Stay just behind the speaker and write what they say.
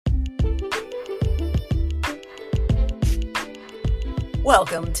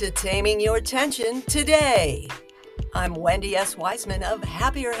Welcome to Taming Your Tension today. I'm Wendy S. Wiseman of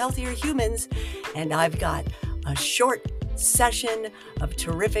Happier, Healthier Humans, and I've got a short session of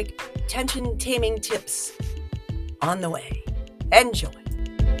terrific tension taming tips on the way. Enjoy.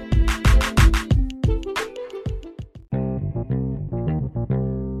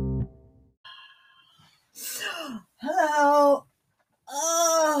 Hello.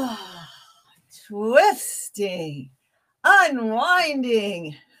 Oh, twisting,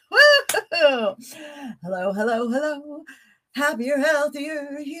 unwinding. Woo-hoo. Hello, hello, hello. Happier,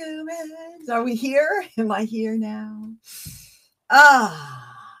 healthier humans. Are we here? Am I here now?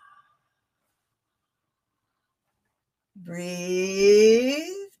 Breathe.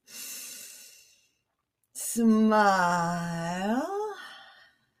 Smile.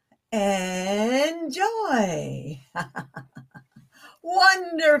 Enjoy.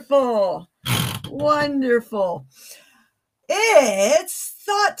 Wonderful. Wonderful. It's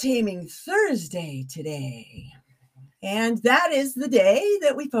Thought Taming Thursday today. And that is the day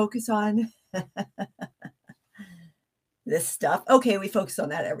that we focus on this stuff. Okay, we focus on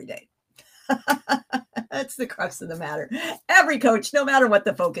that every day. That's the crux of the matter. Every coach, no matter what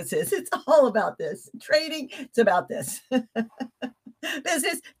the focus is, it's all about this. Trading, it's about this.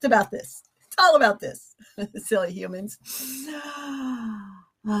 Business, it's about this. It's all about this. Silly humans.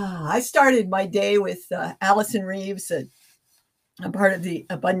 I started my day with Allison Reeves, a part of the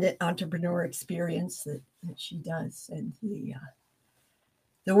Abundant Entrepreneur Experience that she does. And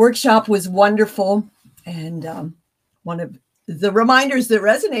the workshop was wonderful. And one of the reminders that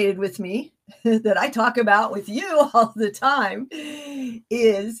resonated with me that I talk about with you all the time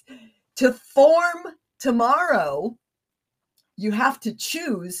is to form tomorrow, you have to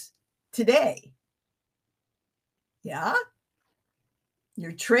choose today. Yeah?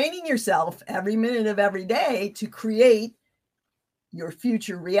 You're training yourself every minute of every day to create your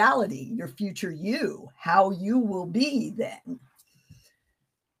future reality, your future you, how you will be then.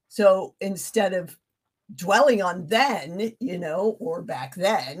 So instead of dwelling on then, or back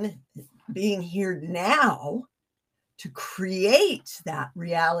then, being here now to create that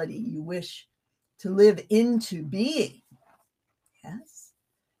reality you wish to live into being. Yes.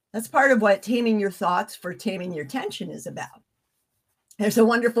 That's part of what Taming Your Thoughts for Taming Your Tension is about. There's a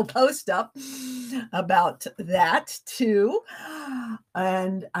wonderful post up about that too.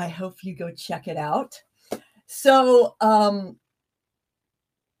 And I hope you go check it out. So,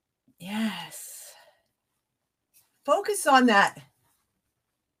 yes, focus on that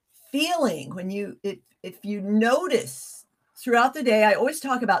feeling when if you notice throughout the day. I always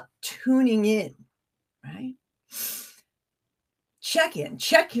talk about tuning in, right? Check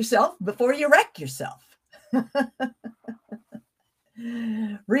yourself before you wreck yourself.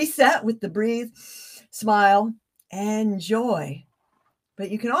 Reset with the breathe, smile, and joy.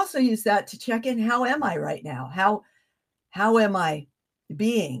 But you can also use that to check in. How am I right now? How am I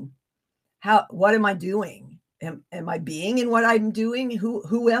being? What am I doing? Am I being in what I'm doing?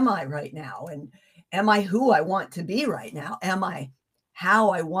 Who am I right now? And am I who I want to be right now? Am I how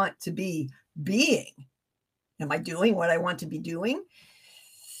I want to be being? Am I doing what I want to be doing?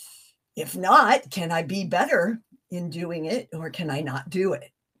 If not, can I be better in doing it, or can I not do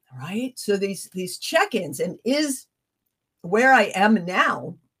it? Right? So these check-ins, and is where I am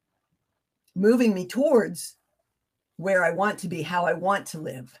now moving me towards where I want to be, how I want to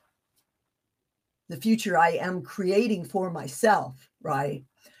live, the future I am creating for myself, right?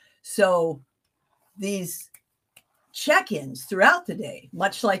 So these check-ins throughout the day,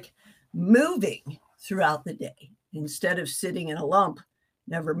 much like moving throughout the day, instead of sitting in a lump,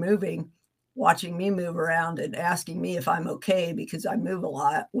 never moving, watching me move around and asking me if I'm okay because I move a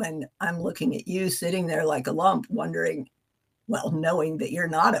lot, when I'm looking at you sitting there like a lump, wondering, well, knowing that you're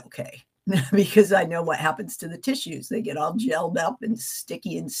not okay. Because I know what happens to the tissues. They get all gelled up and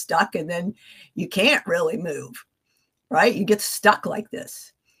sticky and stuck, and then you can't really move, right? You get stuck like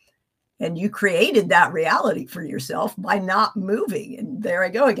this. And you created that reality for yourself by not moving. And there I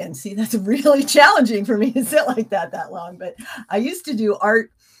go again. See, that's really challenging for me to sit like that long. But I used to do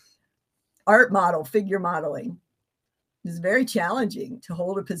art model, figure modeling. It was very challenging to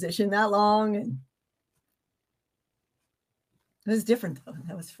hold a position that long. And it was different though.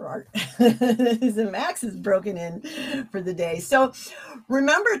 That was for art. The Max is broken in for the day. So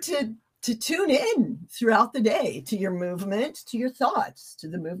remember to tune in throughout the day to your movement, to your thoughts, to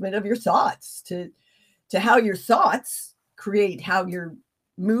the movement of your thoughts, to how your thoughts create how you're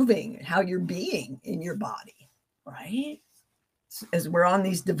moving, how you're being in your body, right? As we're on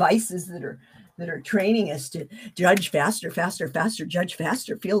these devices that are training us to judge faster, judge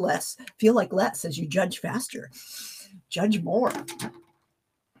faster, feel like less as you judge faster. Judge more.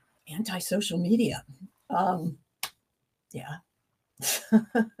 anti-social media. Yeah.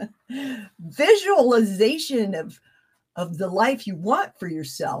 Visualization of the life you want for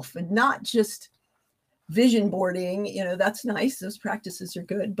yourself, and not just vision boarding. That's nice. Those practices are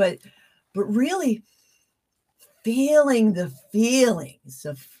good, but really feeling the feelings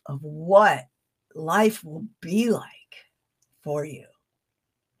of what life will be like for you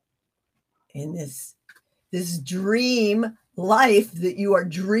in this dream life that you are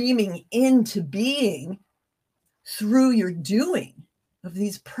dreaming into being through your doing of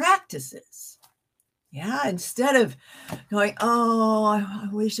these practices. Yeah, instead of going, oh, I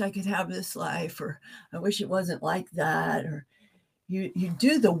wish I could have this life, or I wish it wasn't like that, or you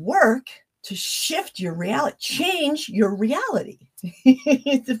do the work to shift your reality, change your reality.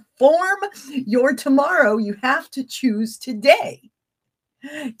 To form your tomorrow, you have to choose today.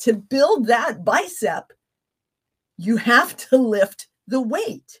 To build that bicep, you have to lift the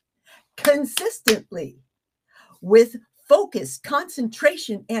weight consistently with focus,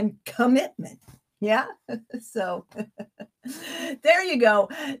 concentration, and commitment. Yeah. So there you go.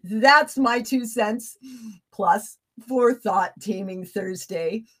 That's my 2 cents plus for Thought Taming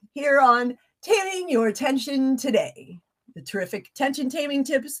Thursday here on Taming Your Tension Today. The terrific tension taming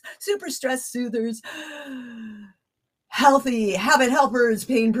tips, super stress soothers, healthy habit helpers,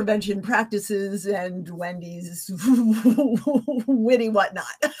 pain prevention practices, and Wendy's witty whatnot.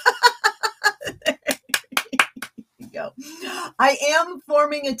 Go. I am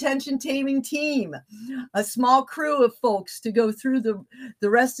forming a tension taming team, a small crew of folks to go through the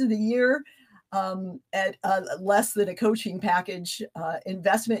rest of the year at less than a coaching package,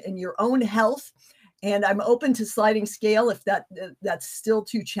 investment in your own health. And I'm open to sliding scale if that's still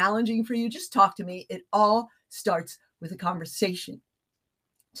too challenging for you. Just talk to me. It all starts with a conversation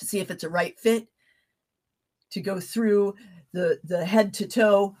to see if it's a right fit, to go through the head to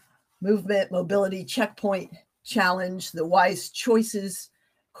toe movement, mobility, checkpoint challenge, the Wise Choices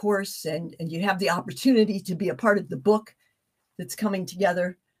course, and you have the opportunity to be a part of the book that's coming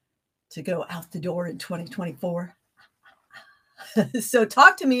together to go out the door in 2024. So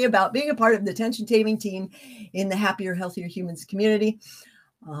talk to me about being a part of the tension taming team in the Happier, Healthier Humans community.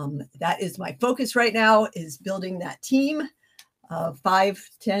 That is my focus right now, is building that team of 5,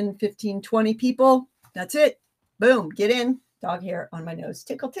 10, 15, 20 people. That's it. Boom, get in. Dog hair on my nose.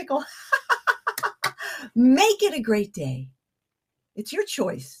 Tickle, tickle. Make it a great day. It's your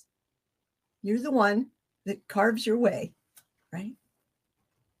choice. You're the one that carves your way, right?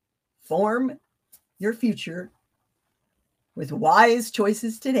 Form your future with wise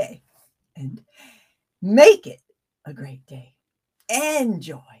choices today, and make it a great day.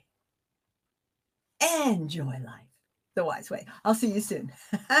 Enjoy life the wise way. I'll see you soon.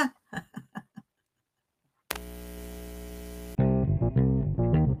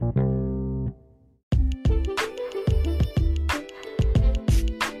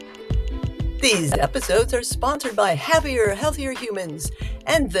 These episodes are sponsored by Happier, Healthier Humans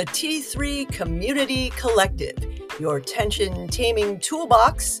and the T3 Community Collective, your tension taming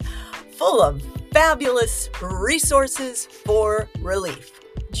toolbox full of fabulous resources for relief.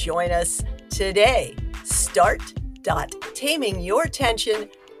 Join us today.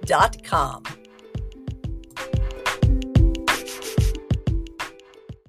 Start.tamingyourtension.com.